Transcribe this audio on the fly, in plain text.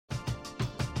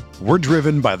We're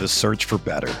driven by the search for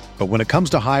better. But when it comes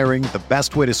to hiring, the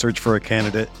best way to search for a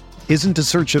candidate isn't to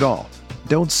search at all.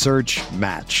 Don't search,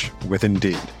 match with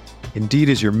Indeed. Indeed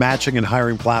is your matching and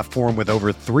hiring platform with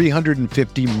over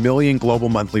 350 million global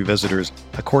monthly visitors,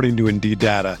 according to Indeed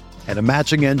data, and a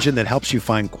matching engine that helps you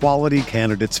find quality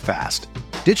candidates fast.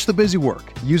 Ditch the busy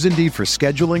work. Use Indeed for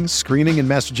scheduling, screening, and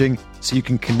messaging so you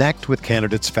can connect with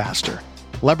candidates faster.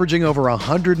 Leveraging over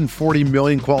 140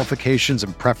 million qualifications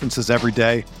and preferences every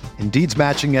day, Indeed's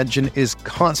matching engine is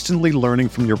constantly learning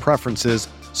from your preferences,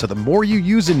 so the more you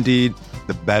use Indeed,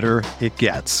 the better it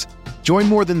gets. Join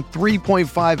more than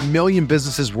 3.5 million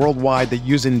businesses worldwide that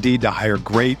use Indeed to hire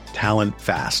great talent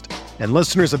fast. And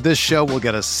listeners of this show will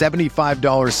get a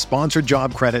 $75 sponsored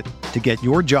job credit to get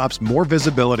your jobs more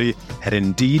visibility at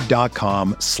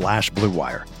Indeed.com/Blue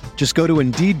Wire. Just go to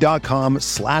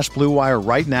Indeed.com/Blue Wire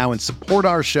right now and support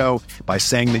our show by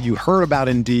saying that you heard about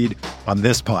Indeed on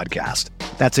this podcast.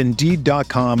 That's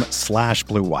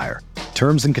Indeed.com/Blue Wire.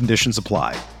 Terms and conditions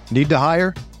apply. Need to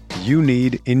hire? You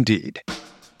need Indeed.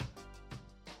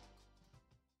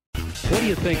 What do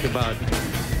you think about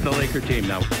the Laker team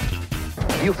now?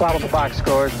 You follow the box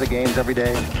scores of the games every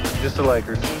day? Just the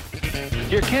Lakers.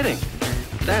 You're kidding.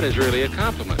 That is really a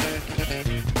compliment.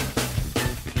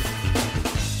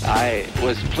 I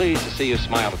was pleased to see you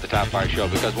smile at the top of our show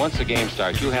because once the game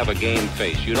starts, you have a game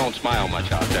face. You don't smile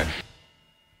much out there.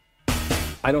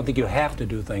 I don't think you have to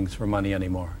do things for money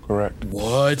anymore. Correct.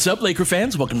 What's up, Laker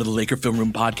fans? Welcome to the Laker Film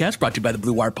Room Podcast, brought to you by the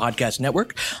Blue Wire Podcast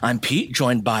Network. I'm Pete,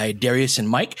 joined by Darius and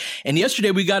Mike. And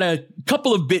yesterday we got a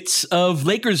couple of bits of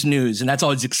Lakers news, and that's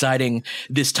always exciting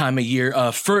this time of year.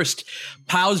 First,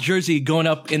 Pau's jersey going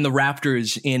up in the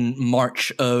Raptors in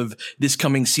March of this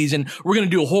coming season. We're going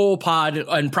to do a whole pod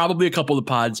and probably a couple of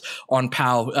pods on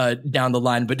Pau down the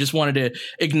line, but just wanted to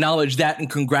acknowledge that and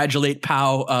congratulate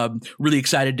Pau. Really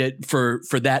excited for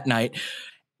that night.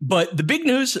 But the big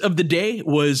news of the day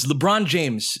was LeBron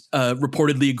James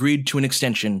reportedly agreed to an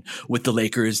extension with the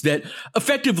Lakers that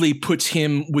effectively puts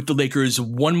him with the Lakers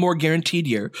one more guaranteed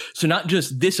year. So not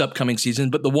just this upcoming season,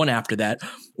 but the one after that,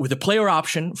 with a player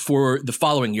option for the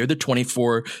following year, the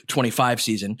 24-25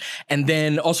 season. And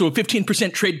then also a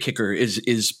 15% trade kicker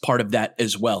is part of that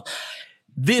as well.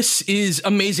 This is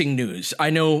amazing news. I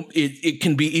know it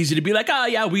can be easy to be like,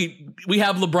 yeah, we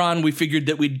have LeBron. We figured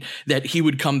that he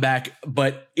would come back,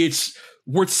 but it's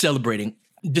worth celebrating.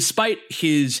 Despite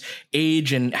his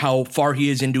age and how far he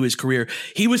is into his career,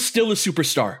 he was still a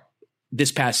superstar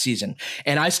this past season.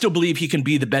 And I still believe he can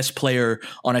be the best player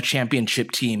on a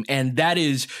championship team. And that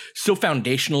is so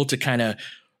foundational to kind of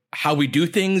how we do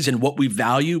things and what we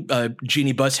value.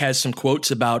 Jeannie Buss has some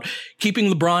quotes about keeping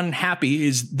LeBron happy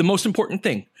is the most important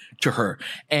thing to her.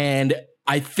 And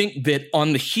I think that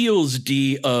on the heels,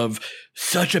 D, of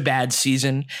such a bad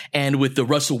season and with the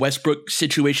Russell Westbrook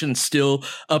situation still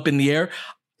up in the air,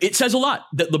 it says a lot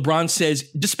that LeBron says,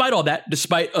 despite all that,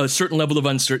 despite a certain level of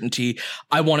uncertainty,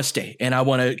 I want to stay and I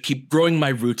want to keep growing my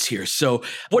roots here. So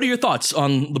what are your thoughts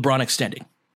on LeBron extending?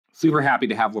 Super happy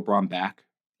to have LeBron back.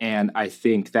 And I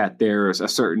think that there's a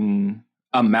certain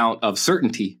amount of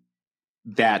certainty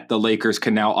that the Lakers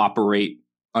can now operate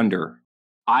under.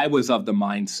 I was of the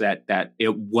mindset that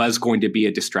it was going to be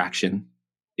a distraction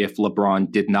if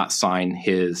LeBron did not sign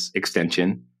his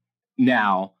extension.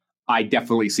 Now, I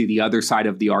definitely see the other side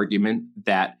of the argument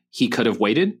that he could have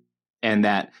waited and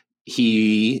that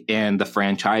he and the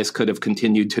franchise could have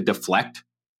continued to deflect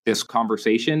this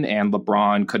conversation, and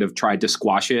LeBron could have tried to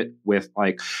squash it with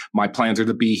like, my plans are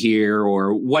to be here,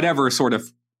 or whatever sort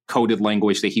of coded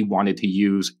language that he wanted to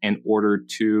use in order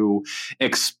to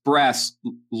express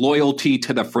loyalty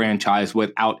to the franchise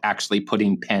without actually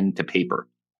putting pen to paper.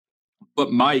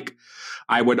 But Mike,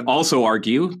 I would also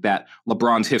argue that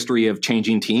LeBron's history of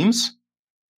changing teams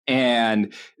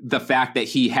and the fact that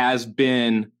he has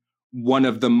been one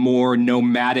of the more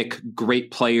nomadic great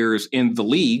players in the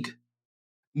league,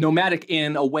 nomadic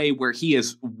in a way where he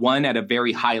has won at a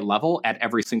very high level at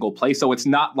every single place. So it's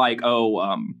not like,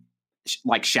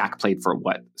 like Shaq played for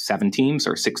 7 teams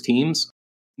or 6 teams.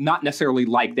 Not necessarily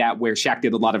like that, where Shaq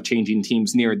did a lot of changing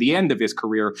teams near the end of his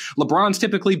career. LeBron's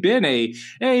typically been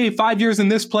 5 years in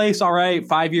this place. All right,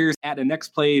 5 years at the next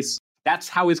place. That's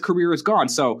how his career has gone.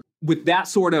 So with that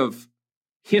sort of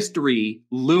history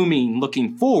looming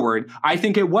looking forward, I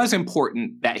think it was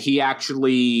important that he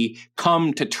actually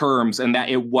come to terms and that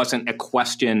it wasn't a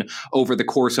question over the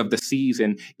course of the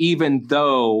season, even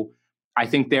though I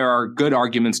think there are good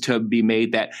arguments to be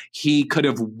made that he could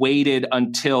have waited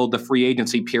until the free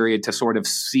agency period to sort of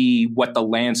see what the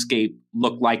landscape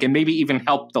looked like, and maybe even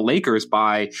help the Lakers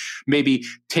by maybe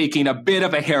taking a bit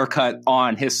of a haircut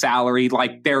on his salary.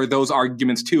 Like, there are those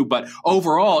arguments too. But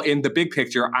overall, in the big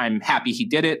picture, I'm happy he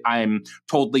did it. I'm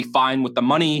totally fine with the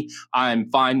money.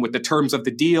 I'm fine with the terms of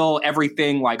the deal,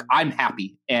 everything. Like, I'm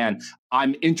happy. And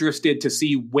I'm interested to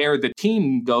see where the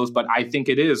team goes, but I think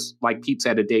it is, like Pete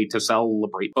said, a day to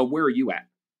celebrate. But where are you at?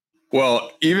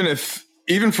 Well,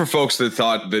 even for folks that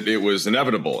thought that it was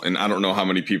inevitable, and I don't know how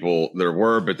many people there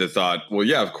were, but they thought, well,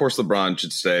 yeah, of course LeBron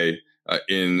should stay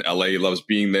in LA. He loves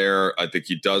being there. I think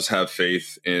he does have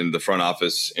faith in the front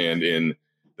office and in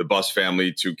the Buss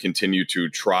family to continue to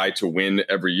try to win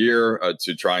every year,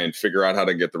 to try and figure out how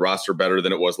to get the roster better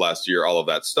than it was last year, all of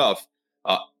that stuff.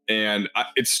 And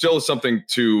it's still something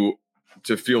to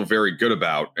feel very good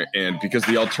about. And because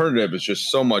the alternative is just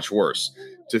so much worse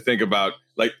to think about,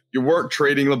 like, you weren't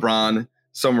trading LeBron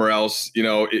somewhere else,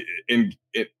 in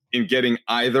getting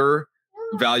either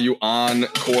value on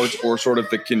court or sort of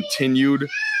the continued.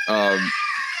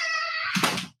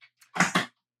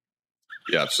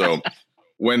 So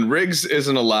when Riggs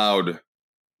isn't allowed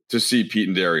to see Pete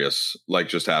and Darius, like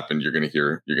just happened, you're going to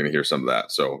hear some of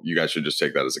that. So you guys should just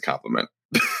take that as a compliment.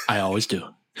 I always do.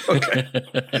 Okay.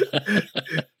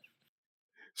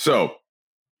 So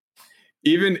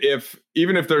even if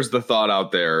there's the thought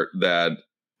out there that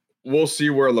we'll see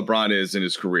where LeBron is in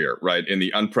his career, right, in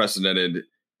the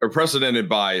precedented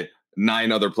by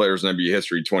 9 other players in NBA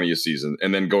history, 20th season,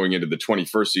 and then going into the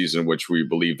 21st season, which we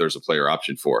believe there's a player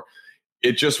option for,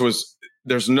 it just was.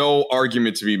 There's no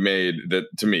argument to be made that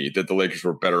the Lakers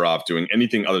were better off doing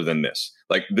anything other than this.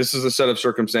 Like, this is a set of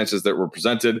circumstances that were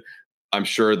presented. I'm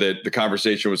sure that the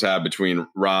conversation was had between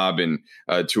Rob and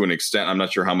to an extent, I'm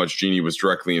not sure how much Jeanie was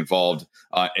directly involved,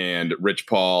 and Rich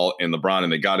Paul and LeBron,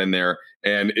 and they got in there.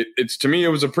 And it's to me, it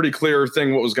was a pretty clear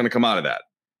thing what was going to come out of that.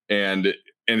 And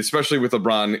especially with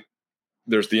LeBron,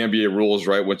 there's the NBA rules,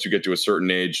 right? Once you get to a certain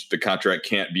age, the contract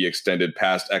can't be extended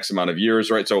past X amount of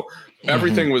years, right? So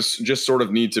everything was just sort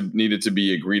of needed to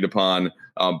be agreed upon,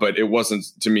 but it wasn't,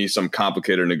 to me, some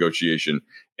complicated negotiation.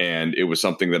 And it was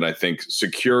something that I think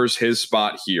secures his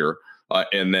spot here.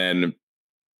 And then,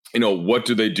 what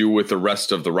do they do with the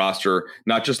rest of the roster?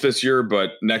 Not just this year,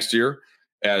 but next year,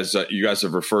 as you guys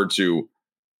have referred to,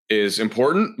 is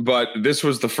important. But this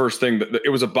was the first thing that it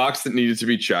was a box that needed to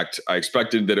be checked. I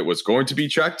expected that it was going to be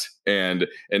checked. And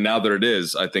now that it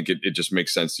is, I think it just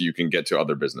makes sense that you can get to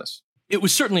other business. It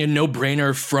was certainly a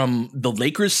no-brainer from the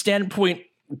Lakers' standpoint.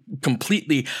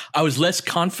 Completely. I was less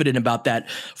confident about that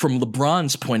from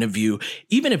LeBron's point of view,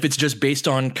 even if it's just based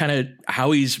on kind of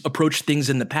how he's approached things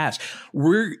in the past.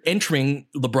 We're entering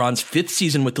LeBron's 5th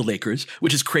season with the Lakers,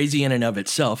 which is crazy in and of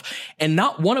itself. And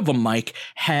not one of them, Mike,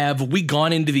 have we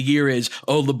gone into the year as,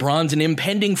 oh, LeBron's an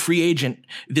impending free agent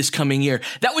this coming year.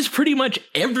 That was pretty much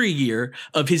every year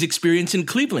of his experience in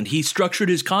Cleveland. He structured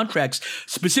his contracts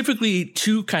specifically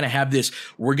to kind of have this,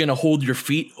 we're going to hold your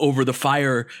feet over the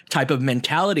fire type of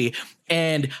mentality.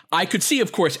 And I could see,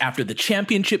 of course, after the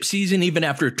championship season, even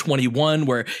after 21,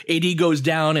 where AD goes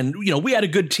down and, we had a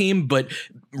good team, but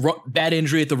bad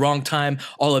injury at the wrong time,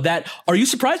 all of that. Are you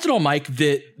surprised at all, Mike,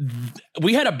 that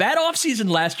we had a bad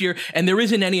offseason last year and there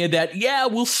isn't any of that? Yeah,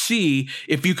 we'll see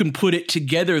if you can put it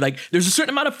together. Like, there's a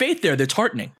certain amount of faith there that's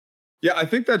heartening. Yeah, I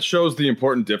think that shows the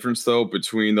important difference, though,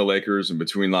 between the Lakers and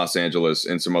between Los Angeles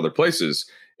and some other places.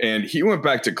 And he went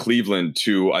back to Cleveland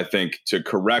to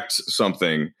correct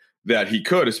something that he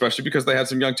could, especially because they had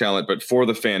some young talent, but for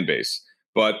the fan base.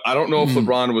 But I don't know if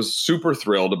LeBron was super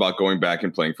thrilled about going back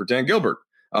and playing for Dan Gilbert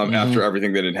after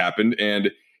everything that had happened. And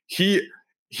he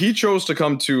chose to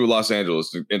come to Los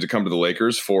Angeles and to come to the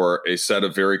Lakers for a set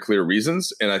of very clear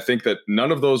reasons. And I think that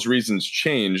none of those reasons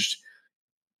changed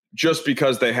just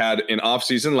because they had an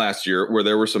offseason last year where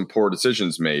there were some poor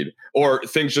decisions made or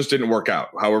things just didn't work out.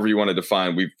 However you want to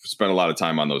define, we've spent a lot of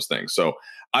time on those things. So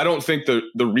I don't think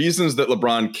the reasons that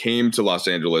LeBron came to Los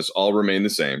Angeles all remain the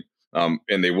same,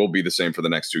 and they will be the same for the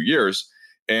next 2 years.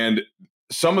 And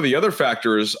some of the other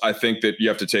factors I think that you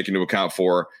have to take into account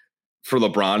for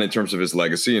LeBron in terms of his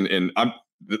legacy, and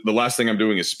the last thing I'm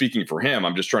doing is speaking for him.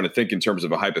 I'm just trying to think in terms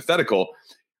of a hypothetical.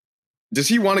 Does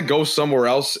he want to go somewhere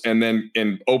else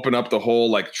and open up the whole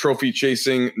like trophy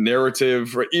chasing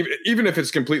narrative, right? Even if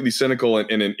it's completely cynical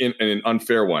and an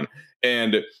unfair one,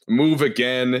 and move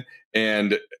again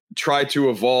and try to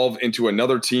evolve into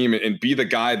another team and be the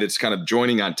guy that's kind of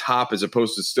joining on top as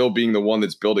opposed to still being the one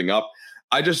that's building up?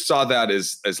 I just saw that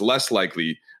as less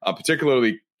likely,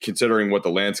 particularly considering what the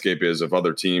landscape is of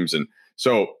other teams. And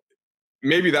so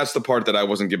maybe that's the part that I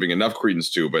wasn't giving enough credence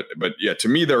to. But yeah, to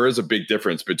me, there is a big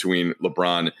difference between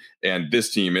LeBron and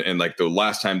this team and like the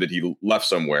last time that he left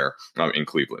somewhere in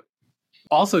Cleveland.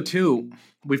 Also, too,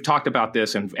 we've talked about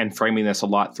this and framing this a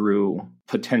lot through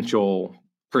potential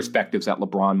perspectives that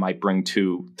LeBron might bring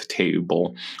to the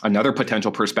table. Another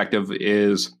potential perspective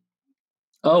is,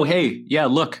 oh, hey, yeah,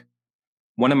 look,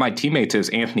 one of my teammates is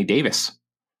Anthony Davis.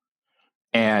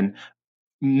 And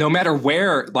no matter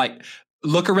where, like,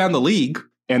 look around the league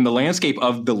and the landscape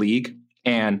of the league,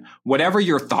 and whatever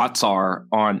your thoughts are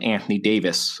on Anthony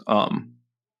Davis,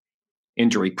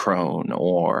 injury prone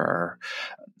or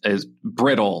is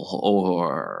brittle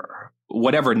or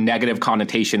whatever negative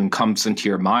connotation comes into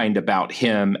your mind about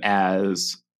him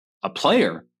as a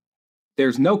player,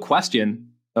 there's no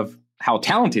question of how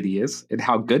talented he is and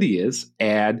how good he is.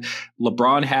 And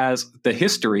LeBron has the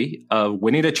history of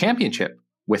winning a championship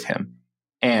with him.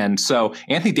 And so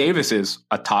Anthony Davis is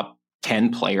a top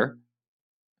 10 player.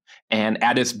 And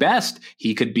at his best,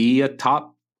 he could be a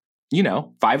top,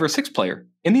 5 or 6 player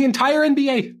in the entire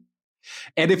NBA.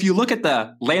 And if you look at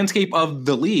the landscape of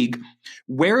the league,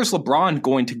 where is LeBron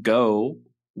going to go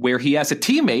where he has a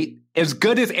teammate as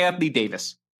good as Anthony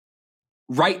Davis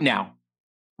right now?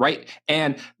 Right.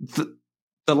 And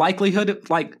the likelihood of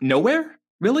like nowhere,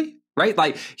 really. Right.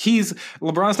 Like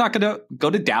LeBron's not going to go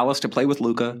to Dallas to play with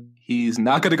Luka. He's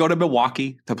not going to go to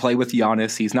Milwaukee to play with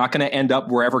Giannis. He's not going to end up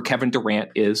wherever Kevin Durant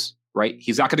is. Right.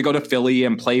 He's not going to go to Philly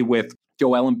and play with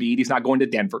Joel Embiid. He's not going to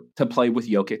Denver to play with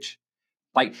Jokic.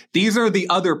 Like, these are the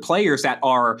other players that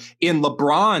are in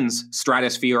LeBron's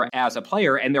stratosphere as a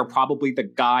player, and they're probably the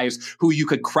guys who you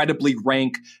could credibly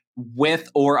rank with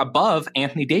or above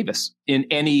Anthony Davis in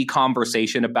any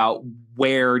conversation about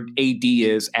where AD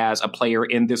is as a player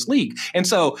in this league. And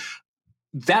so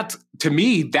that, to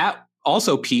me, that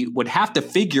also, Pete, would have to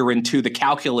figure into the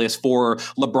calculus for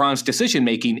LeBron's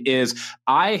decision-making is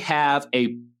I have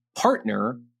a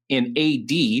partner in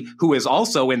AD, who is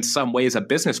also in some ways a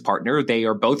business partner. They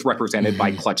are both represented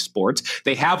by Clutch Sports.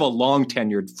 They have a long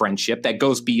tenured friendship that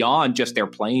goes beyond just their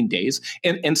playing days.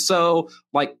 And so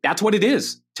like, that's what it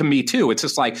is to me too. It's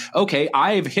just like, okay,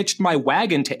 I've hitched my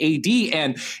wagon to AD,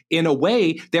 and in a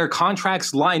way their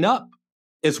contracts line up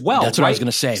as well. That's what I was going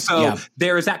to say. So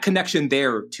there is that connection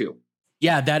there too.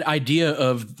 Yeah, that idea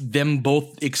of them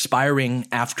both expiring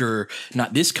after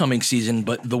not this coming season,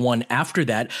 but the one after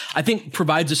that, I think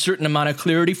provides a certain amount of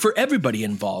clarity for everybody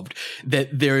involved that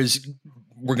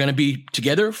we're going to be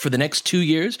together for the next 2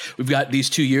 years. We've got these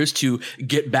 2 years to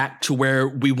get back to where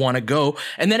we want to go.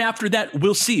 And then after that,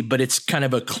 we'll see. But it's kind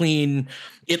of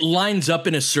it lines up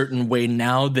in a certain way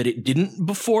now that it didn't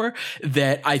before,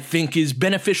 that I think is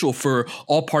beneficial for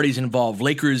all parties involved,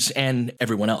 Lakers and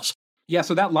everyone else. Yeah,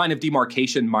 so that line of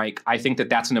demarcation, Mike, I think that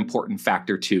that's an important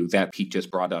factor too that Pete just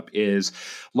brought up is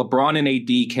LeBron and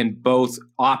AD can both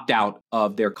opt out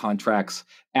of their contracts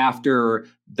after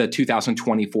the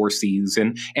 2024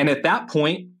 season. And at that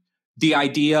point, the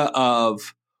idea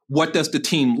of what does the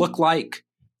team look like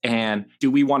and do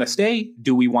we want to stay?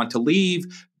 Do we want to leave?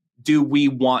 Do we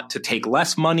want to take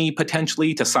less money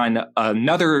potentially to sign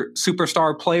another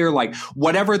superstar player? Like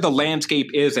whatever the landscape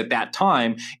is at that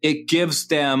time, it gives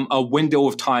them a window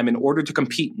of time in order to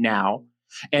compete now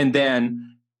and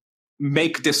then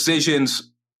make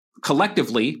decisions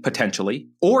collectively, potentially,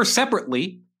 or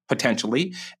separately,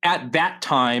 potentially, at that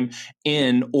time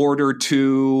in order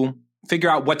to figure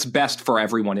out what's best for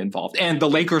everyone involved. And the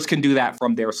Lakers can do that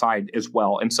from their side as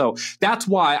well. And so that's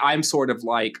why I'm sort of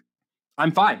like,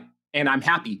 I'm fine. And I'm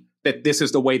happy that this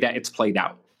is the way that it's played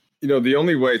out. The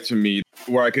only way to me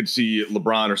where I could see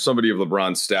LeBron or somebody of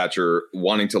LeBron's stature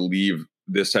wanting to leave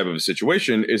this type of a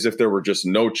situation is if there were just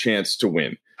no chance to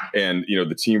win. And,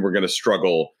 the team were going to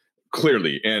struggle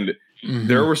clearly. And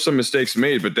there were some mistakes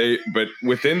made, but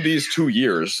within these 2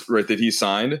 years, right, that he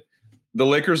signed, the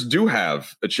Lakers do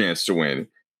have a chance to win.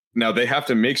 Now they have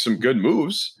to make some good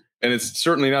moves, and it's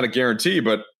certainly not a guarantee,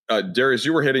 but Darius,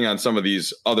 you were hitting on some of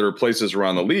these other places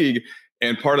around the league,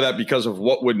 and part of that because of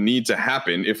what would need to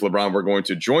happen if LeBron were going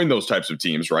to join those types of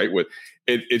teams, right?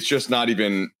 It's just not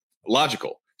even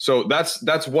logical. So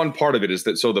that's one part of it is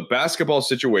that so the basketball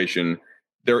situation,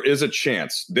 there is a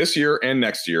chance this year and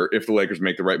next year if the Lakers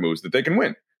make the right moves that they can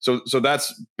win. So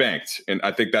that's banked, and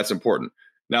I think that's important.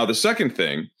 Now the second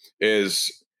thing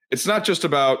is, it's not just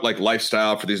about like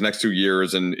lifestyle for these next 2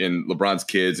 years and LeBron's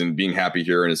kids and being happy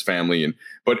here and his family.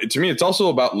 But to me, it's also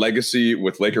about legacy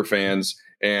with Laker fans.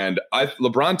 And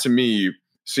LeBron to me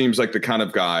seems like the kind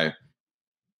of guy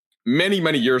many,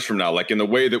 many years from now, like in the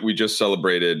way that we just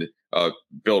celebrated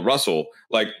Bill Russell,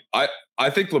 like I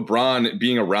think LeBron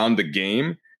being around the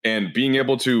game and being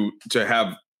able to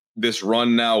have this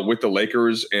run now with the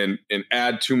Lakers and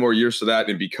add 2 more years to that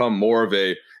and become more of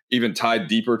a even tied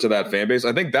deeper to that fan base,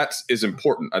 I think that is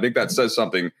important. I think that says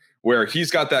something where he's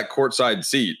got that courtside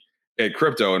seat at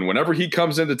Crypto. And whenever he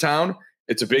comes into town,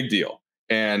 it's a big deal.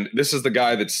 And this is the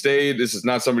guy that stayed. This is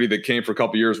not somebody that came for a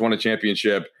couple years, won a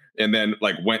championship, and then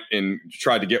like went and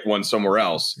tried to get one somewhere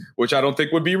else, which I don't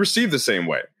think would be received the same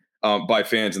way by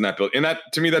fans in that building. And that,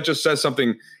 to me, that just says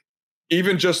something,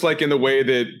 even just like in the way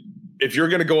that if you're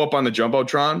going to go up on the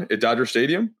Jumbotron at Dodger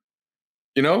Stadium,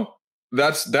 you know,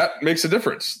 that makes a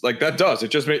difference. Like that does.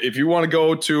 It just if you want to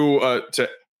go to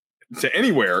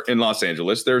anywhere in Los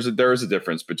Angeles, there is a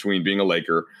difference between being a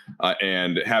Laker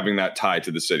and having that tie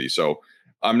to the city. So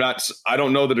I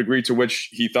don't know the degree to which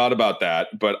he thought about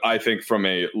that, but I think from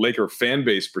a Laker fan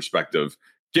base perspective,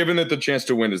 given that the chance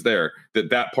to win is there,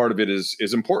 that part of it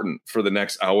is important for the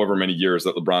next however many years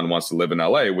that LeBron wants to live in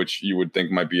LA, which you would think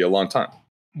might be a long time.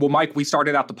 Well, Mike, we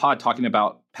started out the pod talking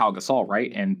about Pau Gasol,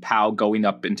 right? And Pau going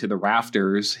up into the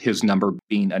rafters, his number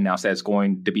being announced as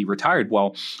going to be retired.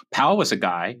 Well, Pau was a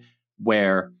guy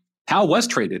where Pau was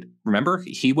traded. Remember,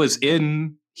 he was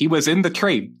in the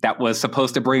trade that was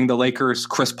supposed to bring the Lakers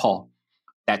Chris Paul.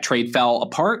 That trade fell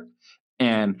apart,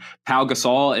 and Pau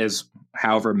Gasol, is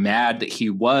however mad that he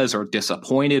was or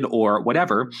disappointed or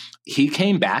whatever, he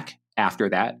came back after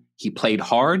that. He played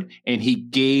hard, and he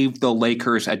gave the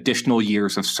Lakers additional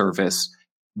years of service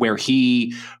where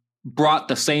he brought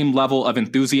the same level of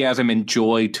enthusiasm and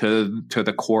joy to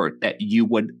the court that you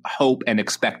would hope and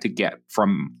expect to get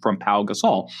from Pau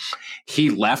Gasol. He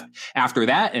left after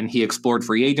that, and he explored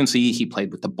free agency. He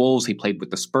played with the Bulls. He played with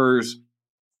the Spurs.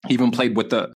 He even played with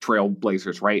the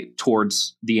Trailblazers, right,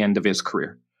 towards the end of his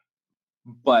career.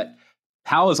 But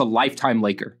Pau is a lifetime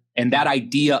Laker. And that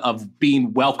idea of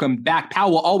being welcomed back, Pau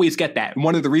will always get that. And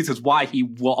one of the reasons why he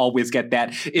will always get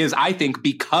that is, I think,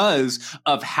 because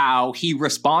of how he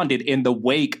responded in the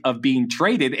wake of being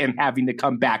traded and having to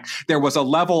come back. There was a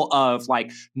level of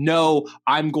like, no,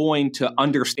 I'm going to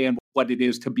understand what it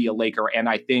is to be a Laker. And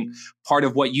I think part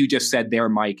of what you just said there,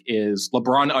 Mike, is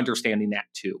LeBron understanding that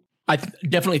too. I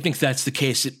definitely think that's the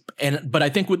case. But I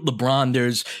think with LeBron,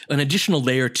 there's an additional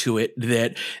layer to it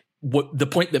that the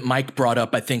point that Mike brought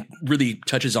up, I think, really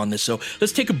touches on this. So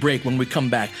let's take a break. When we come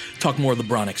back, talk more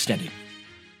LeBron extending.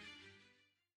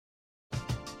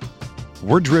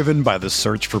 We're driven by the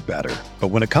search for better. But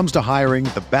when it comes to hiring,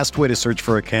 the best way to search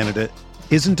for a candidate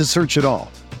isn't to search at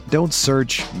all. Don't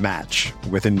search, match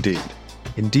with Indeed.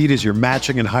 Indeed is your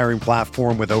matching and hiring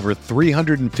platform with over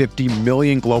 350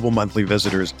 million global monthly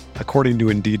visitors, according to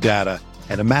Indeed data,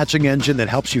 and a matching engine that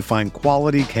helps you find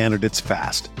quality candidates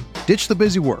fast. Ditch the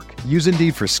busy work. Use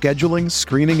Indeed for scheduling,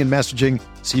 screening, and messaging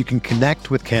so you can connect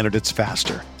with candidates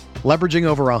faster. Leveraging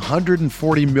over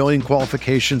 140 million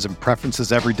qualifications and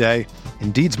preferences every day,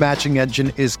 Indeed's matching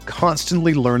engine is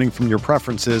constantly learning from your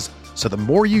preferences, so the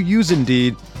more you use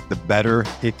Indeed, the better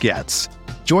it gets.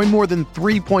 Join more than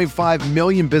 3.5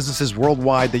 million businesses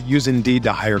worldwide that use Indeed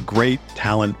to hire great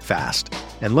talent fast.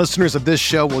 And listeners of this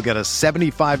show will get a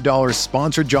 $75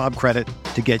 sponsored job credit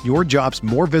to get your jobs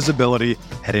more visibility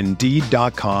at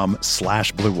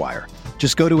Indeed.com/Blue Wire.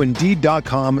 Just go to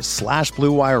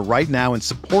Indeed.com/Blue Wire right now and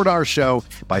support our show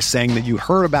by saying that you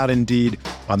heard about Indeed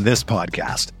on this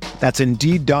podcast. That's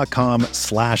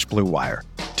Indeed.com/Blue Wire.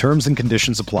 Terms and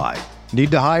conditions apply. Need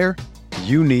to hire?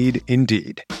 You need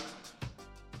Indeed.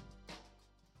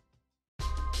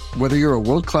 Whether you're a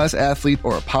world-class athlete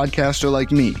or a podcaster like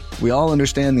me, we all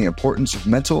understand the importance of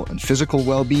mental and physical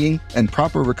well-being and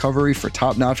proper recovery for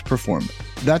top-notch performance.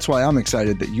 That's why I'm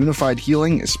excited that Unified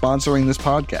Healing is sponsoring this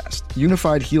podcast.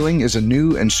 Unified Healing is a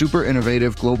new and super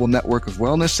innovative global network of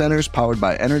wellness centers powered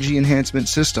by Energy Enhancement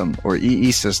System, or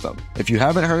EE System. If you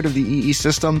haven't heard of the EE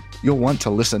System, you'll want to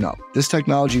listen up. This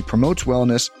technology promotes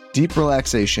wellness, deep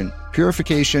relaxation,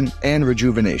 purification, and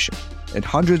rejuvenation. At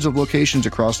hundreds of locations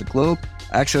across the globe,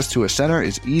 access to a center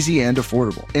is easy and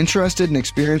affordable. Interested in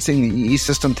experiencing the EE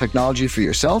System technology for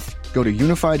yourself? Go to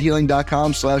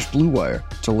unifiedhealing.com/Blue Wire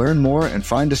to learn more and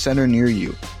find a center near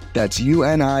you. That's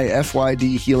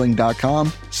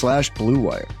UNIFYDhealing.com/Blue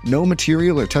Wire. No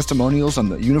material or testimonials on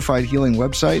the Unified Healing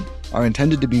website are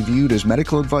intended to be viewed as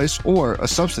medical advice or a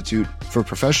substitute for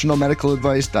professional medical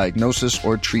advice, diagnosis,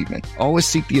 or treatment. Always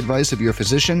seek the advice of your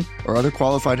physician or other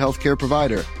qualified healthcare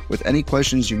provider with any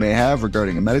questions you may have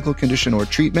regarding a medical condition or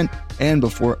treatment and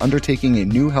before undertaking a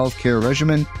new healthcare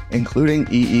regimen, including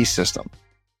EE System.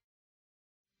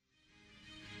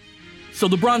 So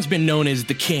LeBron's been known as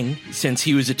the king since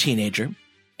he was a teenager.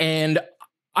 And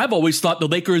I've always thought the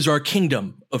Lakers are a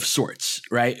kingdom of sorts.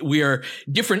 right? We are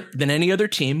different than any other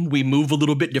team. We move a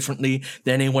little bit differently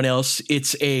than anyone else.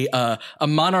 It's a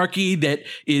monarchy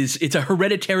it's a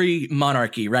hereditary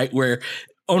monarchy, right? Where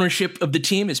ownership of the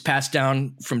team is passed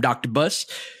down from Dr. Buss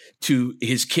to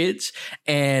his kids,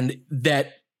 and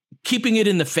that keeping it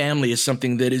in the family is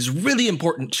something that is really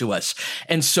important to us.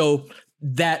 And so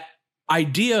that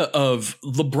idea of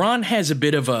LeBron has a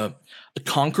bit of a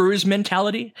conqueror's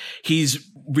mentality.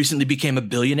 He's recently became a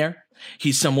billionaire.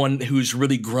 He's someone who's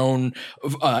really grown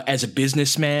as a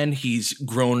businessman. He's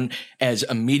grown as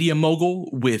a media mogul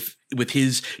with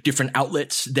his different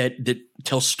outlets that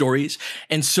tell stories.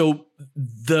 And so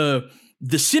the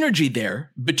synergy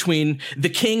there between the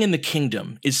king and the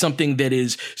kingdom is something that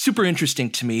is super interesting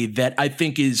to me, that I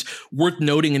think is worth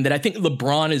noting, and that I think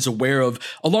LeBron is aware of,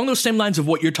 along those same lines of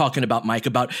what you're talking about, Mike,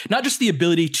 about not just the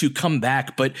ability to come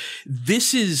back, but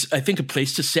this is, I think, a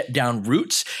place to set down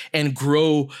roots and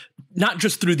grow, not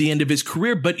just through the end of his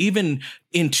career, but even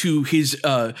into his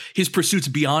pursuits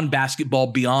beyond basketball,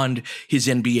 beyond his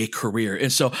NBA career. And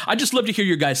so I just love to hear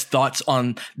your guys' thoughts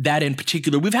on that in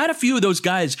particular. We've had a few of those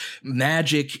guys,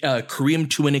 Magic, Kareem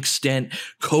to an extent,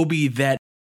 Kobe, that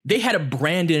they had a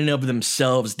brand in and of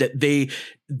themselves, that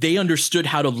they understood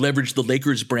how to leverage the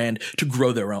Lakers brand to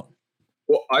grow their own.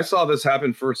 Well, I saw this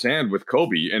happen firsthand with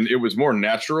Kobe, and it was more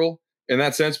natural in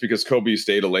that sense because Kobe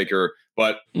stayed a Laker.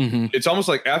 But it's almost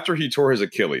like after he tore his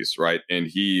Achilles, right, and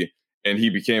he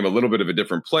became a little bit of a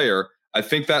different player, I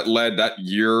think that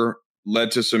year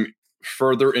led to some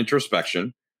further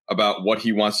introspection about what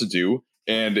he wants to do.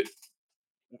 And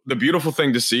the beautiful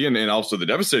thing to see, and also the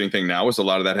devastating thing now, is a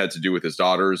lot of that had to do with his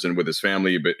daughters and with his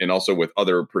family, and also with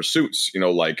other pursuits,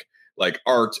 like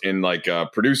art and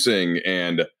producing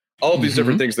and all of these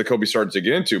different things that Kobe started to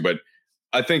get into. But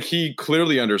I think he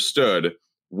clearly understood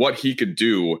what he could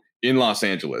do in Los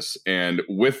Angeles, and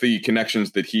with the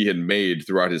connections that he had made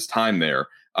throughout his time there.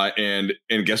 And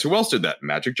guess who else did that?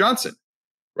 Magic Johnson,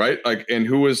 right? And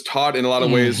who was taught in a lot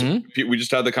of ways. We just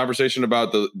had the conversation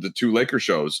about the two Lakers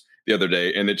shows the other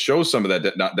day, and it shows some of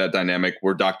that dynamic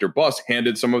where Dr. Buss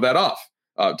handed some of that off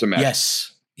to Magic.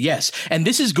 Yes. And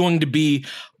this is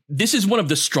one of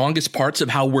the strongest parts of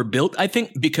how we're built, I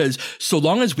think, because so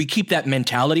long as we keep that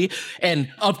mentality,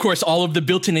 and of course, all of the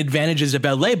built-in advantages of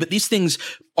LA, but these things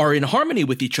are in harmony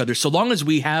with each other. So long as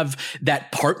we have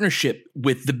that partnership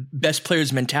with the best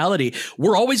players mentality,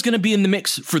 we're always going to be in the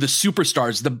mix for the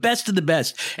superstars, the best of the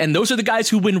best. And those are the guys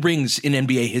who win rings in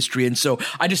NBA history. And so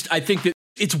I think that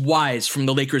it's wise from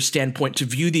the Lakers standpoint to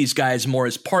view these guys more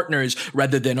as partners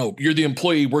rather than, oh, you're the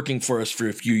employee working for us for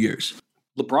a few years.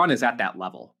 LeBron is at that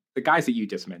level. The guys that you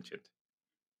just mentioned,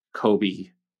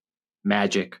 Kobe,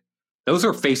 Magic, those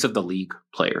are face of the league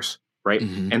players, right?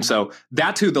 And so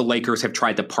that's who the Lakers have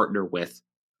tried to partner with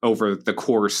over the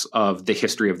course of the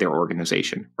history of their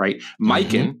organization, right?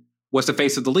 Mikan was the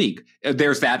face of the league.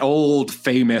 There's that old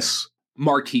famous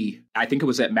marquee, I think it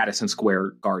was at Madison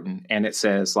Square Garden, and it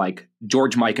says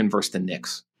George Mikan versus the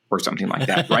Knicks, or something like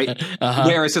that, right?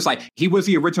 Where it's just he was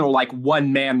the original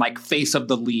one man face of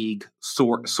the league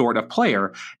sort of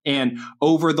player. And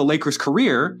over the Lakers'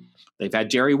 career, they've had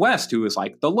Jerry West, who was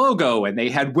the logo, and they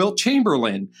had Wilt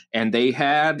Chamberlain, and they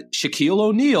had Shaquille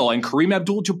O'Neal and Kareem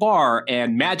Abdul-Jabbar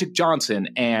and Magic Johnson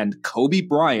and Kobe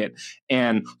Bryant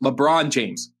and LeBron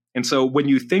James. And so when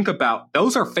you think about,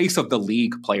 those are face of the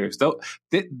league players. Though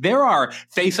there are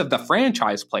face of the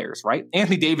franchise players, right?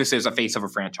 Anthony Davis is a face of a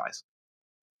franchise.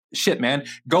 Shit, man,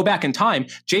 go back in time.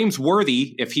 James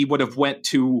Worthy, if he would have went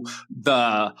to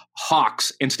the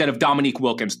Hawks instead of Dominique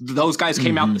Wilkins, those guys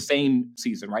came out the same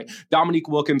season, right? Dominique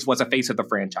Wilkins was a face of the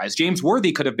franchise. James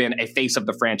Worthy could have been a face of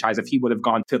the franchise if he would have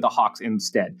gone to the Hawks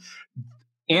instead.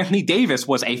 Anthony Davis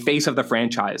was a face of the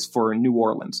franchise for New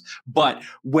Orleans. But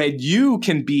when you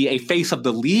can be a face of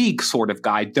the league sort of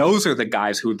guy, those are the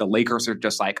guys who the Lakers are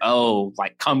just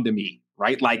come to me.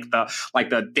 Right? Like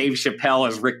the Dave Chappelle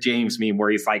as Rick James meme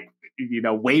where he's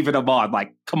waving them on,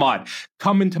 come on,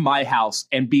 come into my house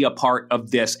and be a part of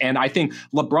this. And I think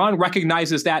LeBron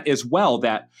recognizes that as well,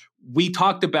 that we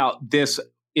talked about this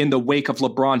in the wake of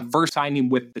LeBron first signing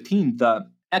with the team, the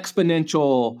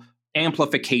exponential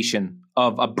amplification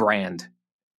of a brand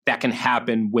that can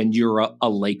happen when you're a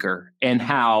Laker, and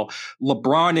how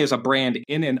LeBron is a brand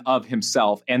in and of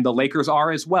himself, and the Lakers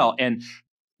are as well. And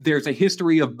there's a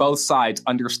history of both sides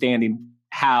understanding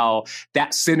how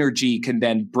that synergy can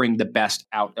then bring the best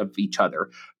out of each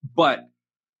other. But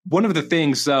one of the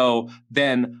things, though,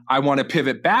 then I want to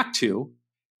pivot back to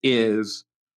is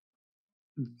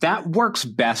that works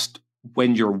best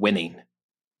when you're winning,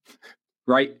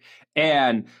 right?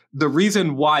 And the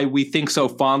reason why we think so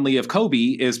fondly of Kobe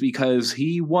is because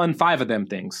he won 5 of them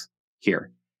things.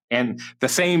 here. And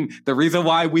the reason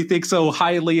why we think so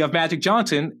highly of Magic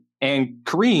Johnson and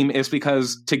Kareem is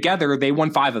because together they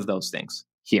won 5 of those things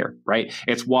here, right?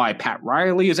 It's why Pat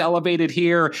Riley is elevated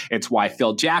here. It's why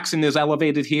Phil Jackson is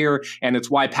elevated here. And it's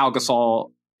why Pau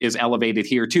Gasol is elevated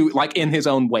here too, like in his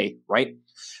own way, right?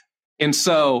 And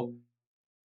so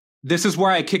this is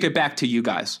where I kick it back to you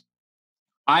guys.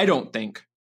 I don't think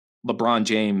LeBron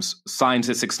James signs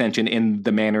this extension in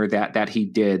the manner that he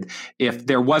did if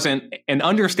there wasn't an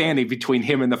understanding between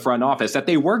him and the front office that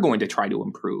they were going to try to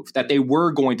improve, that they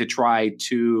were going to try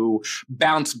to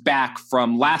bounce back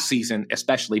from last season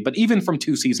especially, but even from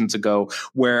 2 seasons ago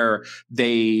where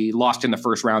they lost in the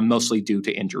first round mostly due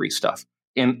to injury stuff.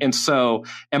 And so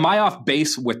am I off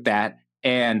base with that?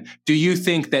 And do you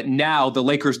think that now the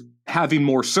Lakers having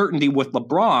more certainty with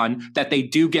LeBron that they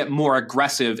do get more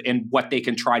aggressive in what they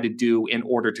can try to do in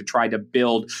order to try to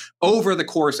build over the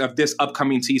course of this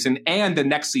upcoming season and the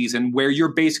next season where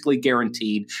you're basically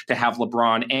guaranteed to have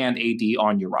LeBron and AD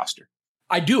on your roster?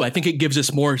 I do. I think it gives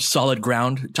us more solid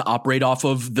ground to operate off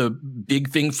of. The big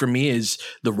thing for me is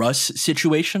the Russ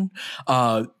situation.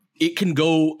 It can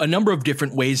go a number of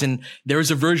different ways. And there's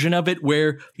a version of it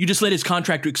where you just let his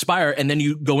contract expire and then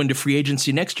you go into free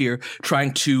agency next year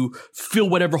trying to fill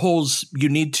whatever holes you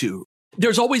need to.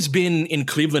 There's always been in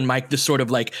Cleveland, Mike, this sort of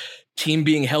like team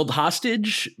being held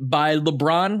hostage by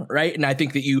LeBron, right? And I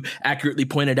think that you accurately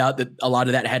pointed out that a lot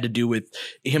of that had to do with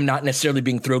him not necessarily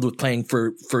being thrilled with playing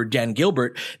for Dan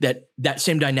Gilbert, that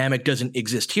same dynamic doesn't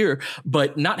exist here.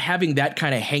 But not having that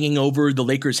kind of hanging over the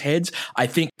Lakers' heads, I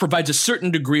think provides a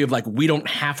certain degree of like, we don't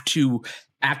have to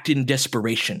act in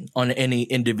desperation on any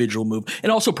individual move,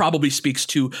 and also probably speaks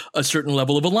to a certain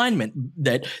level of alignment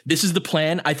that this is the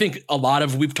plan. I think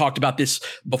we've talked about this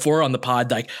before on the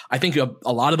pod. Like, I think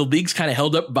a lot of the league's kind of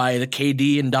held up by the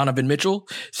KD and Donovan Mitchell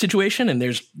situation, and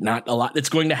there's not a lot that's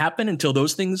going to happen until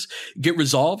those things get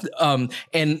resolved.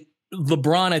 And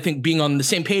LeBron, I think, being on the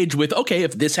same page with, okay,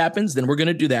 if this happens, then we're going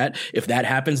to do that. If that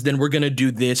happens, then we're going to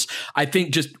do this. I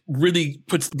think just really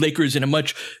puts Lakers in a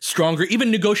much stronger,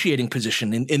 even negotiating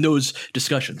position in those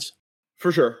discussions.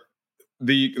 For sure.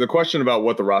 The question about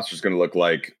what the roster is going to look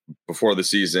like before the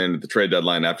season, the trade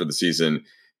deadline, after the season,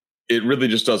 it really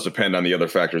just does depend on the other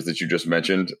factors that you just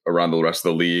mentioned around the rest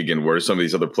of the league and where some of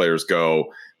these other players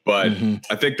go. But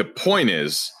I think the point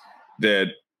is that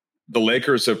the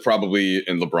Lakers have probably,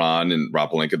 and LeBron and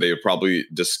Rob Pelinka, they have probably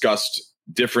discussed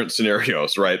different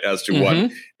scenarios, right, as to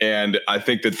what. And I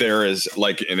think that there is,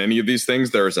 like in any of these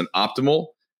things, there is an optimal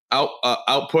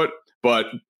output. But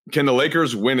can the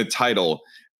Lakers win a title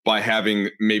by having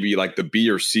maybe like the B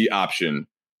or C option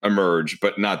emerge,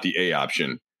 but not the A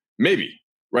option? Maybe,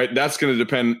 right? That's going to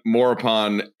depend more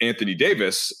upon Anthony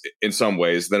Davis in some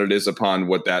ways than it is upon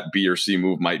what that B or C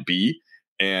move might be.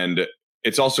 And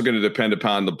it's also going to depend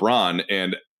upon LeBron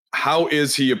and how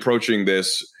is he approaching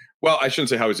this? Well, I shouldn't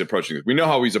say how he's approaching it. We know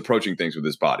how he's approaching things with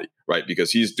his body, right? Because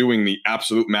he's doing the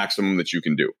absolute maximum that you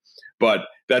can do. But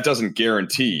that doesn't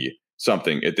guarantee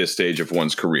something at this stage of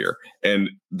one's career.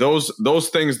 And those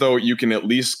things, though, you can at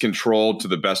least control to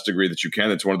the best degree that you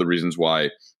can. It's one of the reasons why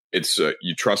it's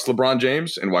you trust LeBron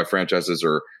James and why franchises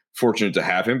are fortunate to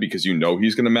have him, because you know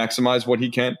he's going to maximize what he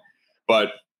can. But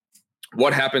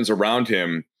what happens around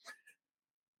him,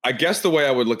 I guess the way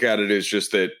I would look at it is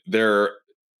just that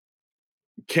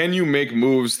can you make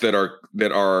moves that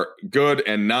are good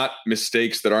and not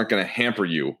mistakes that aren't going to hamper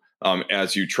you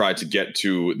as you try to get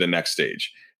to the next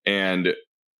stage? And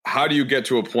how do you get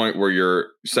to a point where your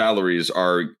salaries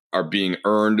are being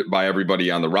earned by everybody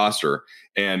on the roster?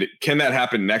 And can that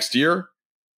happen next year?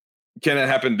 Can it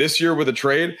happen this year with a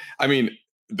trade? I mean,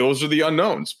 those are the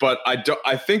unknowns. But I do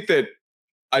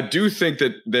think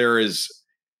that there is.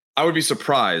 I would be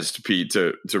surprised, Pete,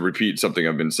 to repeat something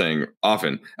I've been saying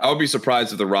often. I would be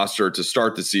surprised if the roster to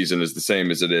start the season is the same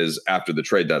as it is after the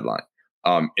trade deadline,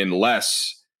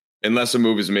 unless a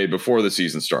move is made before the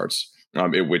season starts.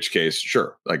 In which case,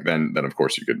 sure, like then of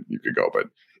course you could go. But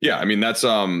yeah, I mean that's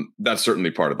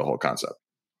certainly part of the whole concept.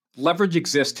 Leverage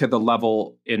exists to the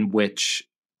level in which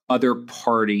other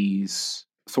parties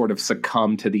sort of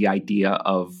succumb to the idea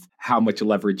of how much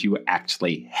leverage you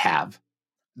actually have.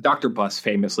 Dr. Buss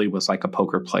famously was like a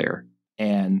poker player.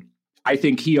 And I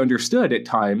think he understood at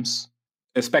times,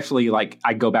 especially like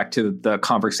I go back to the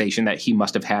conversation that he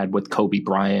must have had with Kobe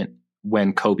Bryant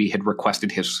when Kobe had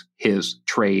requested his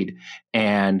trade.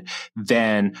 And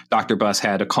then Dr. Buss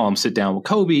had to call him sit down with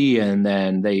Kobe, and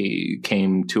then they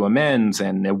came to amends,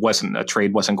 and a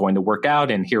trade wasn't going to work out.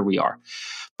 And here we are.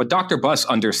 But Dr. Buss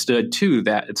understood too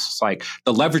that it's like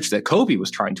the leverage that Kobe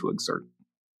was trying to exert,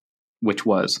 which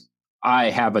was, I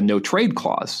have a no trade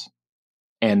clause.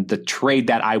 And the trade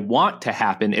that I want to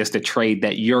happen is the trade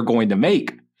that you're going to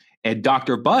make. And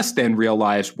Dr. Buss then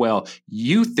realized, well,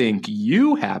 you think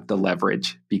you have the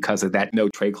leverage because of that no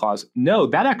trade clause. No,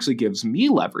 that actually gives me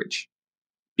leverage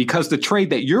because the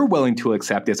trade that you're willing to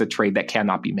accept is a trade that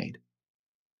cannot be made.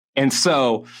 And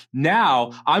so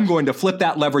now I'm going to flip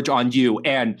that leverage on you.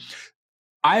 And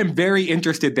I am very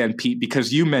interested then, Pete,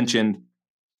 because you mentioned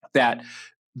that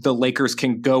the Lakers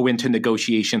can go into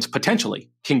negotiations, potentially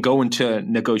can go into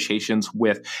negotiations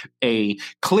with a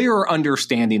clearer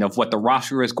understanding of what the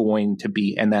roster is going to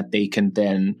be, and that they can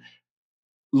then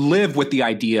live with the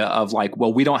idea of like,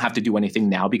 well, we don't have to do anything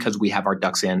now because we have our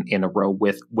ducks in a row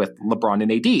with LeBron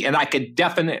and AD. And I could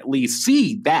definitely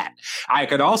see that. I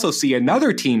could also see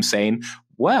another team saying,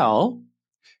 well,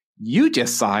 you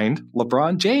just signed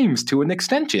LeBron James to an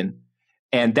extension.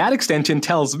 And that extension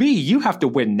tells me you have to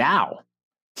win now.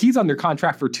 He's under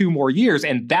contract for 2 more years,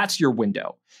 and that's your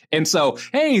window. And so,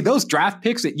 hey, those draft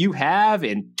picks that you have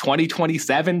in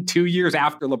 2027, 2 years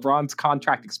after LeBron's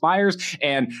contract expires,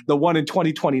 and the one in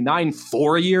 2029,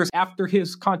 4 years after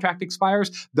his contract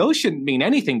expires, those shouldn't mean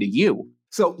anything to you.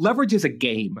 So leverage is a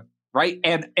game, right?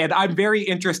 And I'm very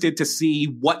interested to see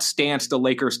what stance the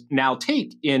Lakers now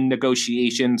take in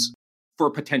negotiations for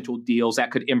potential deals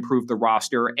that could improve the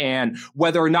roster, and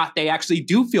whether or not they actually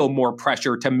do feel more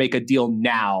pressure to make a deal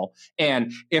now.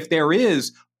 And if there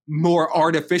is more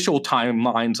artificial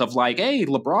timelines of like, hey,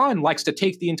 LeBron likes to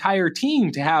take the entire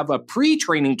team to have a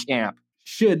pre-training camp.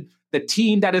 Should the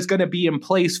team that is going to be in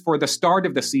place for the start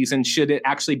of the season, should it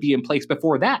actually be in place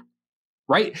before that?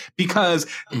 Right? Because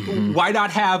why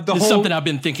not have the It's whole... something I've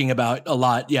been thinking about a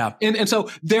lot. Yeah. And so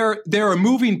there are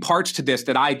moving parts to this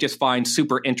that I just find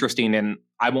super interesting, and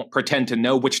I won't pretend to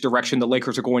know which direction the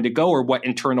Lakers are going to go or what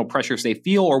internal pressures they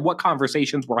feel or what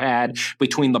conversations were had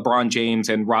between LeBron James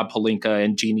and Rob Pelinka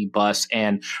and Jeanie Buss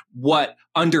and what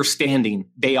understanding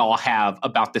they all have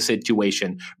about the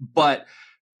situation. But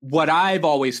what I've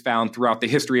always found throughout the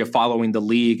history of following the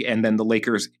league and then the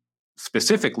Lakers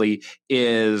specifically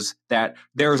is that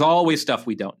there's always stuff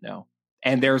we don't know.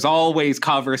 And there's always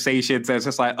conversations that's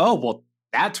just like, oh, well,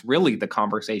 that's really the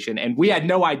conversation. And we had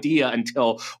no idea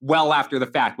until well after the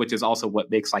fact, which is also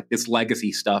what makes like this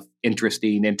legacy stuff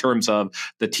interesting in terms of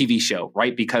the TV show,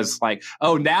 right? Because like,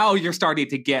 oh, now you're starting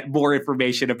to get more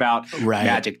information about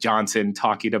Magic Johnson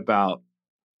talking about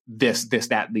this,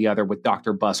 that, and the other with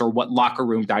Dr. Buss, or what locker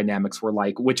room dynamics were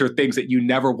like, which are things that you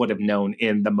never would have known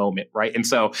in the moment, right? And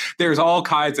so there's all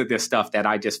kinds of this stuff that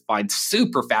I just find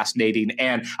super fascinating.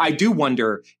 And I do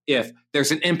wonder if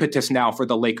there's an impetus now for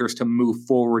the Lakers to move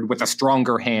forward with a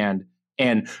stronger hand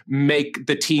and make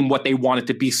the team what they want it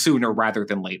to be sooner rather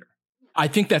than later. I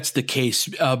think that's the case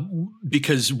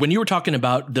because when you were talking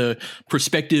about the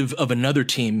perspective of another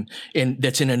team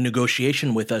that's in a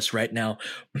negotiation with us right now,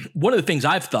 one of the things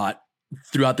I've thought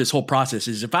throughout this whole process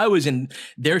is if I was in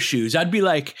their shoes, I'd be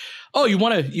like, oh, you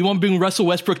want to bring Russell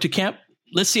Westbrook to camp?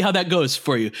 Let's see how that goes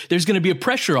for you. There's going to be a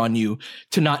pressure on you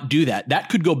to not do that. That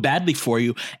could go badly for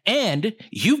you. And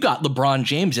you've got LeBron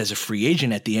James as a free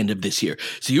agent at the end of this year.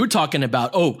 So you were talking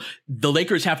about, oh, the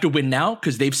Lakers have to win now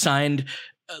because they've signed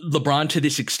LeBron to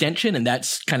this extension, and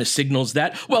that's kind of signals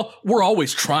that. Well, we're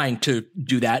always trying to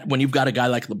do that. When you've got a guy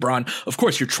like LeBron, of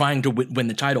course, you're trying to win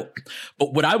the title.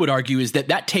 But what I would argue is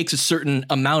that takes a certain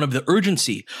amount of the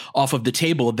urgency off of the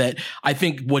table. That I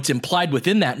think what's implied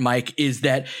within that, Mike, is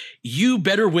that you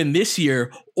better win this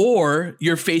year or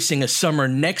you're facing a summer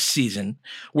next season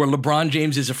where LeBron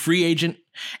James is a free agent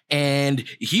and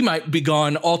he might be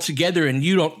gone altogether, and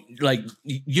you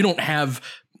don't have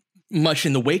much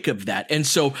in the wake of that. And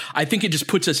so I think it just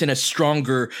puts us in a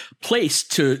stronger place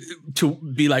to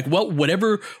be like, well,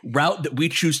 whatever route that we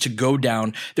choose to go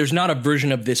down, there's not a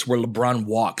version of this where LeBron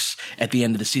walks at the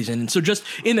end of the season. And so just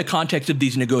in the context of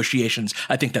these negotiations,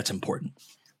 I think that's important.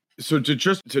 So to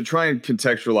try and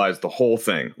contextualize the whole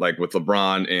thing, like with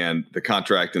LeBron and the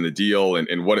contract and the deal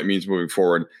and what it means moving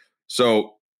forward.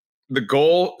 So the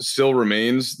goal still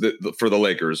remains for the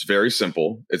Lakers, very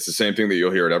simple. It's the same thing that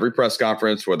you'll hear at every press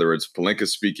conference, whether it's Pelinka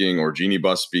speaking or Jeanie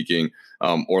Buss speaking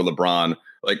or LeBron.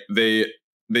 Like they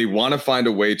want to find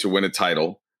a way to win a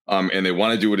title, and they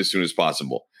want to do it as soon as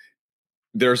possible.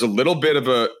 There's a little bit of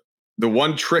the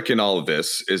one trick in all of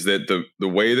this is that the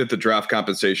way that the draft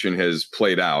compensation has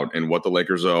played out and what the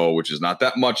Lakers owe, which is not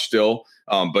that much still,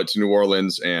 but to New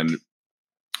Orleans and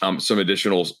some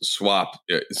additional swaps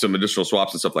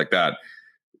and stuff like that.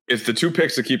 It's the 2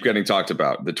 picks that keep getting talked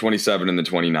about, the 27 and the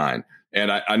 29.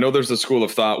 And I know there's a school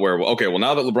of thought where, well,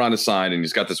 now that LeBron is signed and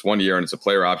he's got this 1 year and it's a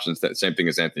player option, that same thing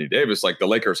as Anthony Davis, like the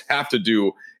Lakers have to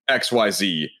do X, Y,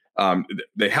 Z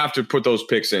They have to put those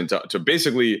picks in to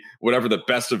basically whatever the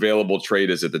best available trade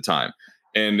is at the time.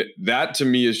 And that to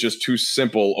me is just too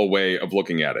simple a way of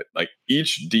looking at it. Like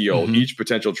each deal, each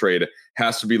potential trade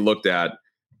has to be looked at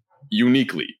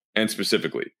uniquely and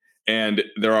specifically. And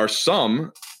there are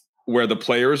some where the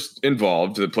players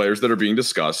involved, the players that are being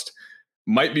discussed,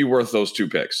 might be worth those 2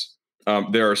 picks.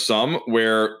 There are some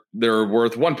where they're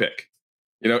worth 1 pick.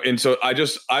 And so I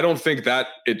don't think that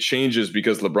it changes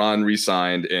because LeBron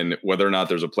re-signed and whether or not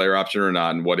there's a player option or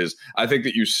not. And I think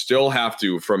that you still have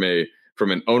to, from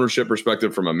an ownership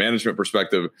perspective, from a management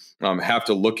perspective, have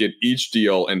to look at each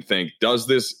deal and think, does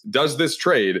this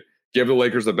trade give the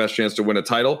Lakers the best chance to win a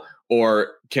title?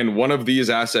 Or can one of these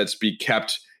assets be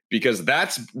kept because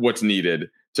that's what's needed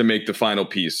to make the final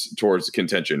piece towards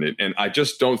contention? And I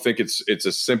just don't think it's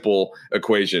a simple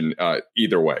equation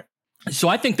either way. So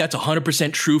I think that's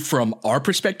 100% true from our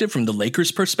perspective, from the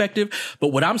Lakers' perspective. But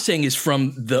what I'm saying is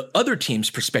from the other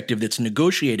team's perspective that's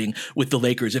negotiating with the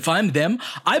Lakers. If I'm them,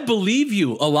 I believe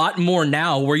you a lot more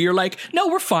now where you're like, no,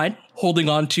 we're fine holding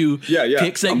on to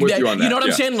picks. I'm with you on that. You know what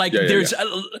I'm saying? Like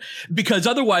because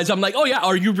otherwise I'm like, oh yeah,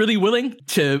 are you really willing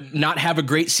to not have a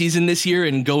great season this year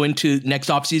and go into next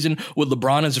offseason with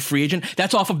LeBron as a free agent?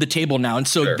 That's off of the table now. And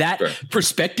so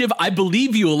perspective, I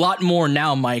believe you a lot more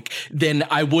now, Mike, than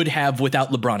I would have without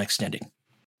LeBron extending.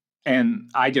 And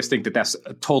I just think that that's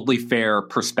a totally fair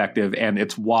perspective. And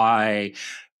it's why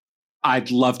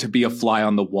I'd love to be a fly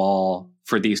on the wall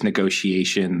for these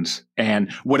negotiations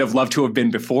and would have loved to have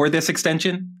been before this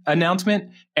extension announcement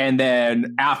and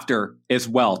then after as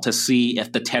well to see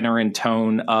if the tenor and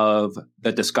tone of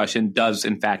the discussion does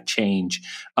in fact change.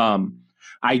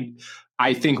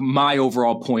 I think my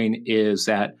overall point is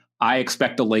that I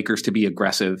expect the Lakers to be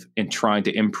aggressive in trying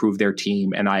to improve their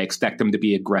team, and I expect them to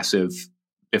be aggressive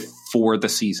before the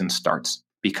season starts.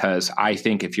 Because I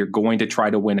think if you're going to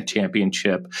try to win a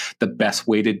championship, the best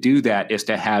way to do that is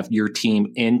to have your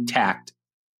team intact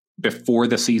before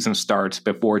the season starts,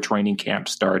 before training camp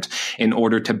starts, in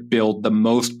order to build the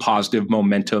most positive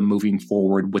momentum moving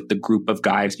forward with the group of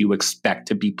guys you expect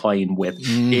to be playing with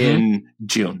in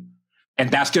June. And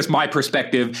that's just my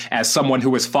perspective as someone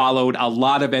who has followed a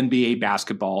lot of NBA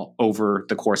basketball over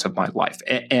the course of my life.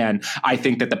 And I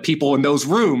think that the people in those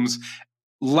rooms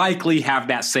likely have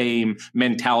that same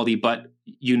mentality, but,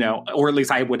 or at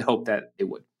least I would hope that it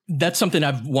would. That's something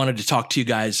I've wanted to talk to you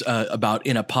guys about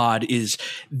in a pod is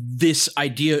this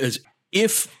idea is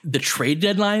if the trade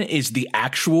deadline is the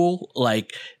actual,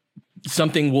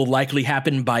 something will likely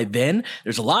happen by then.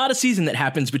 There's a lot of season that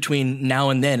happens between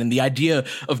now and then. And the idea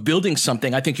of building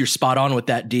something, I think you're spot on with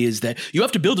that, D, is that you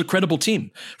have to build a credible team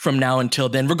from now until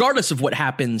then, regardless of what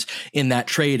happens in that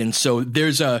trade. And so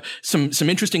there's some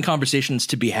interesting conversations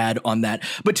to be had on that.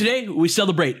 But today we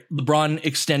celebrate LeBron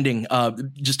extending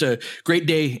just a great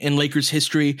day in Lakers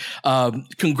history.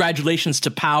 Congratulations to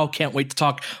Pau. Can't wait to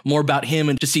talk more about him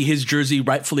and to see his jersey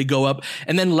rightfully go up.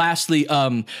 And then lastly,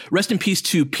 rest in peace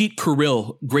to Pete Carrill,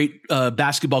 great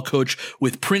basketball coach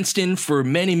with Princeton for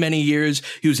many, many years.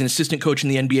 He was an assistant coach in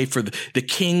the NBA for the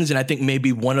Kings and I think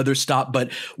maybe one other stop,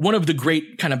 but one of the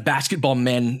great kind of basketball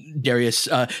men, Darius,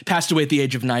 passed away at the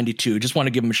age of 92. Just want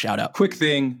to give him a shout out. Quick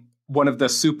thing. One of the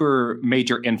super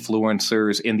major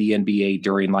influencers in the NBA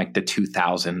during the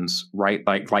 2000s, right?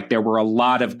 Like there were a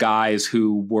lot of guys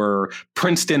who were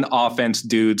Princeton offense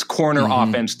dudes, corner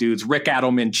offense dudes, Rick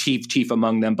Adelman, chief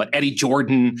among them. But Eddie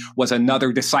Jordan was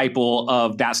another disciple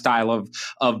of that style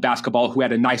of basketball who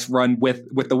had a nice run with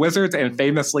the Wizards and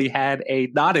famously had a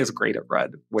not as great a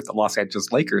run with the Los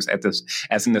Angeles Lakers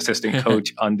as an assistant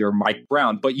coach under Mike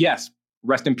Brown. But yes,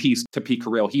 rest in peace to Pete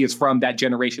Carrill. He is from that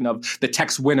generation of the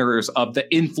Tex Winners, of the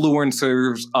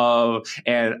influencers of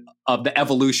the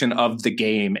evolution of the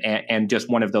game, and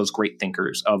just one of those great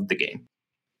thinkers of the game.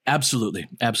 Absolutely.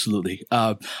 Absolutely.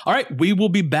 All right. We will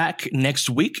be back next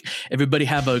week. Everybody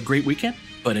have a great weekend.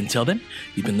 But until then,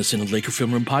 you've been listening to the Laker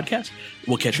Film Room Podcast.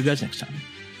 We'll catch you guys next time.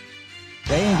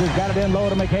 James has got it in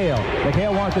low to McHale. McHale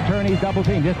wants to turn. He's double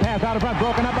teamed. Just pass out in front.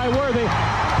 Broken up by Worthy.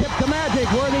 Tip to Magic.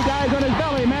 Worthy dies on his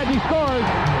belly. Magic scores.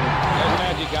 There's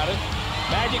Magic got it.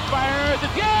 Magic fires.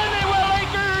 It's good. They will.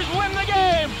 Lakers win the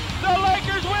game. The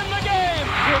Lakers win the game.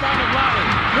 Rebound is Lonnie.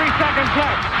 3 seconds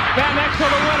left. Van Exel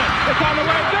to win it. It's on the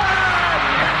way. Good.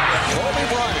 Kobe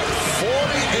Bryant,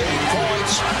 48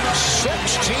 points,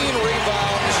 16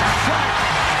 rebounds. Shot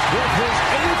with his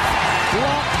 8th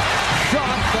block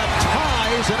shot that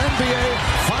ties an NBA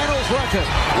Finals record.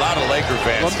 A lot of Laker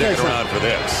fans sticking around for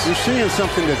this. You're seeing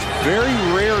something that's very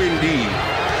rare indeed.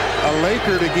 A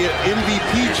Laker to get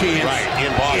MVP chance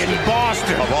in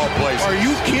Boston. Of all places. Are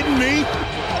you kidding me?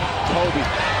 Kobe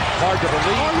hard to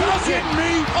believe. Are you kidding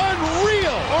me?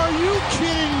 Unreal! Are you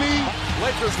kidding me?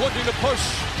 Lakers looking to push.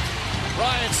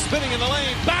 Bryant spinning in the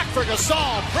lane. Back for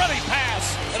Gasol. Pretty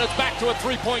pass. And it's back to a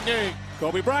three-point game.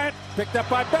 Kobe Bryant picked up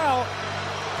by Bell.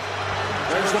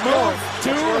 There's the move.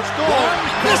 2, 1.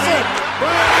 Miss it!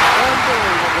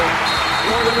 Unbelievable.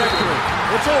 For the victory.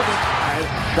 It's over.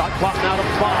 Shot clock now to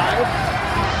 5.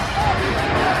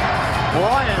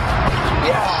 Bryant.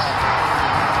 Yes!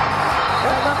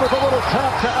 And that was a little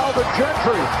tap to Alvin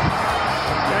Gentry.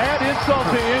 Add insult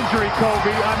to injury,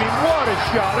 Kobe. I mean, what a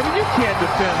shot. I mean, you can't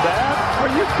defend that.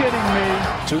 Are you kidding me?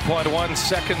 2.1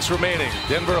 seconds remaining.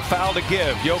 Denver a foul to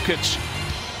give. Jokic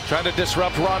trying to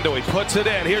disrupt Rondo. He puts it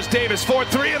in. Here's Davis,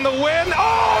 4-3 in the win.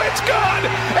 Oh, it's good!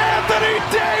 Anthony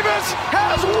Davis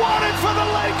has won it for the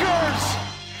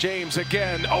Lakers! James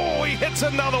again. Oh, he hits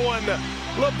another one.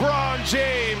 LeBron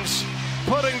James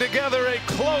putting together a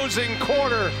closing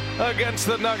quarter against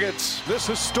the Nuggets. This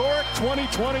historic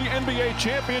 2020 NBA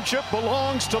championship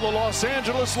belongs to the Los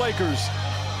Angeles Lakers.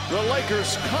 The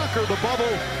Lakers conquer the bubble,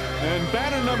 and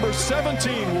banner number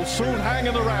 17 will soon hang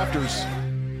in the rafters.